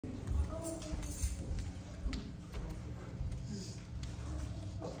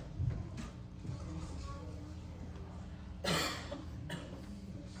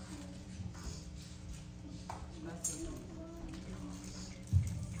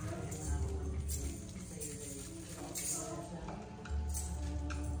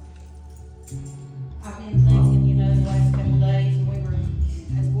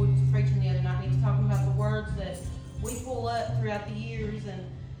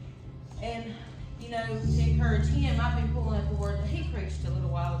to encourage him, I've been pulling up a word that he preached a little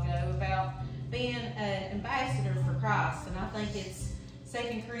while ago about being an ambassador for Christ. And I think it's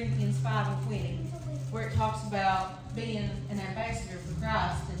 2 Corinthians 5:20, where it talks about being an ambassador for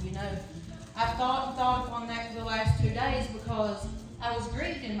Christ. And I've thought upon that for the last 2 days because I was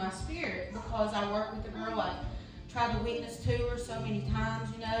grieved in my spirit because I work with a girl I tried to witness to her so many times,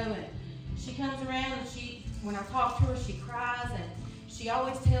 and she comes around and when I talk to her, she cries and she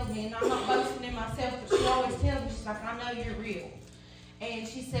always tells me, and I'm not boasting in myself, but she always tells me, she's like, I know you're real. And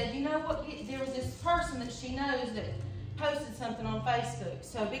she said, you know what, there was this person that she knows that posted something on Facebook,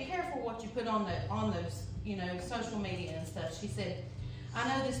 so be careful what you put on those, social media and stuff. She said, I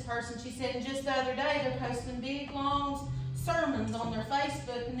know this person. She said, and just the other day, they're posting big, long sermons on their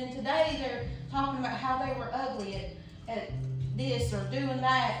Facebook, and then today they're talking about how they were ugly at this or doing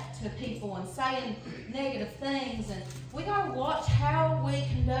that to people and saying negative things. And we got to watch how we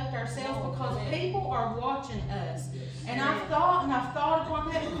conduct ourselves because people are watching us. And I've thought upon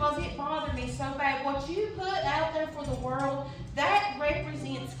that because it bothered me so bad. What you put out there for the world, that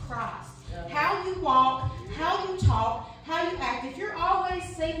represents Christ. How you walk, how you talk, how you act. If you're always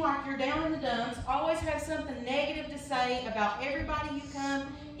seem like you're down in the dumps, always have something negative to say about everybody you come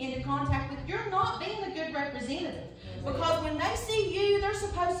into contact with, you're not being a good representative. Because when they see you, they're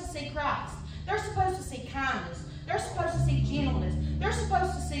supposed to see Christ. They're supposed to see kindness. They're supposed to see gentleness. They're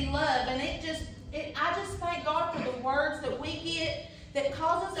supposed to see love. And I just thank God for the words that we get that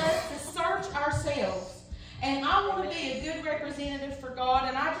causes us to search ourselves. And I want to be a good representative for God.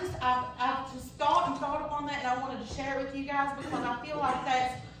 And I've just thought upon that, and I wanted to share it with you guys because I feel like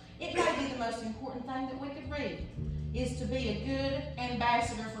it may be the most important thing that we could read, is to be a good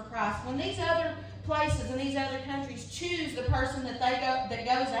ambassador for Christ. When these other places and these other countries choose the person that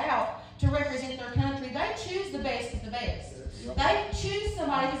goes out to represent their country, they choose the best of the best. They choose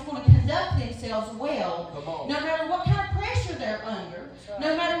somebody who's going to conduct themselves well, no matter what kind of pressure they're under,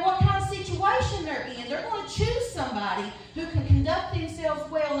 no matter what kind of situation they're in. They're going to choose somebody who can conduct themselves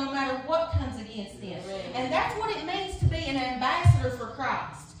well, no matter what comes against them. And that's what it means to be an ambassador for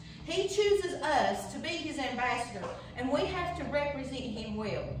Christ. He chooses us to be his ambassador, and we have to represent him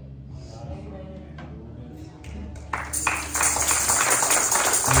well.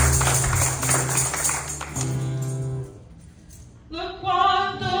 Look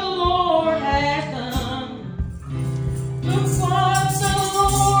what the Lord has done. Look what the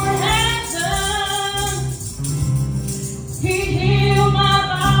Lord has done. He healed my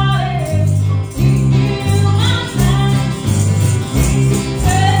body. He healed my mind. He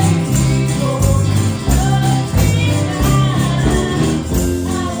saved me from the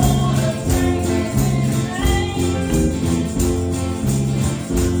I want to praise his name.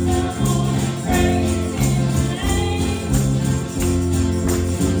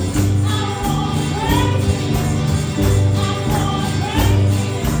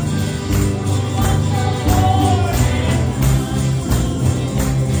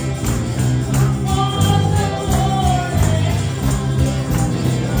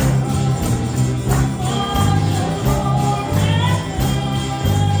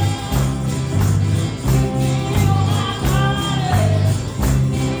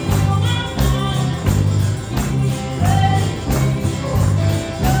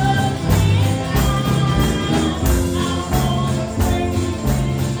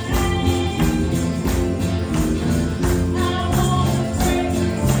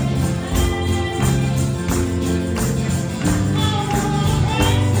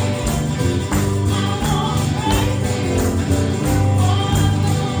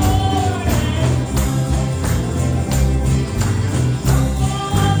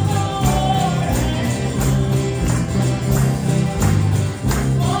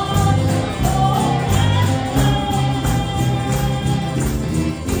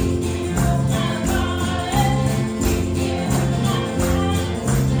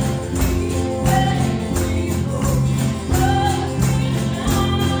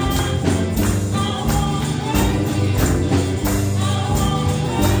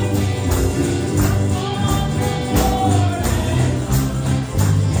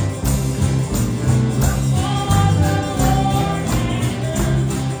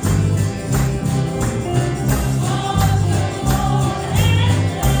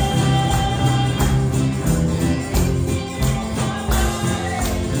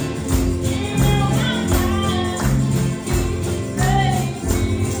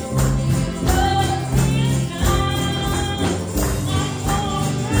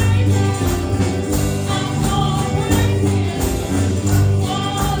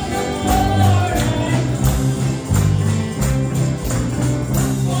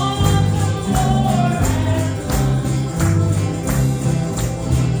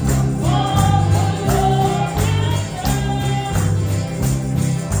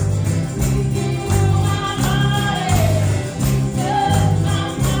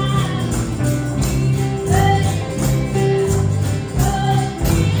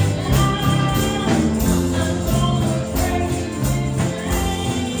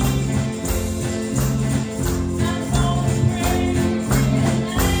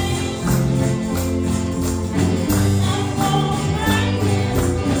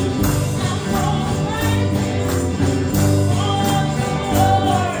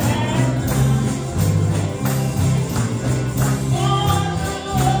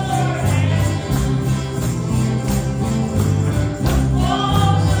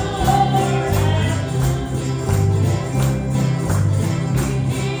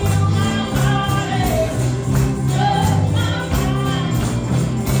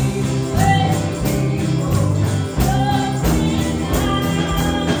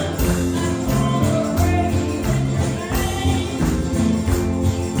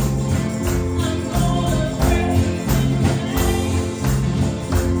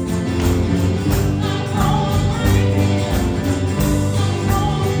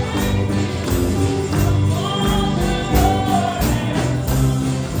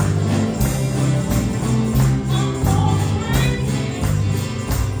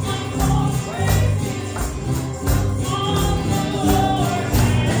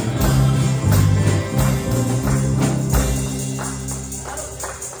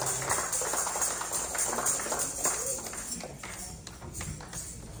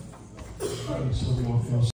 space so we don't feel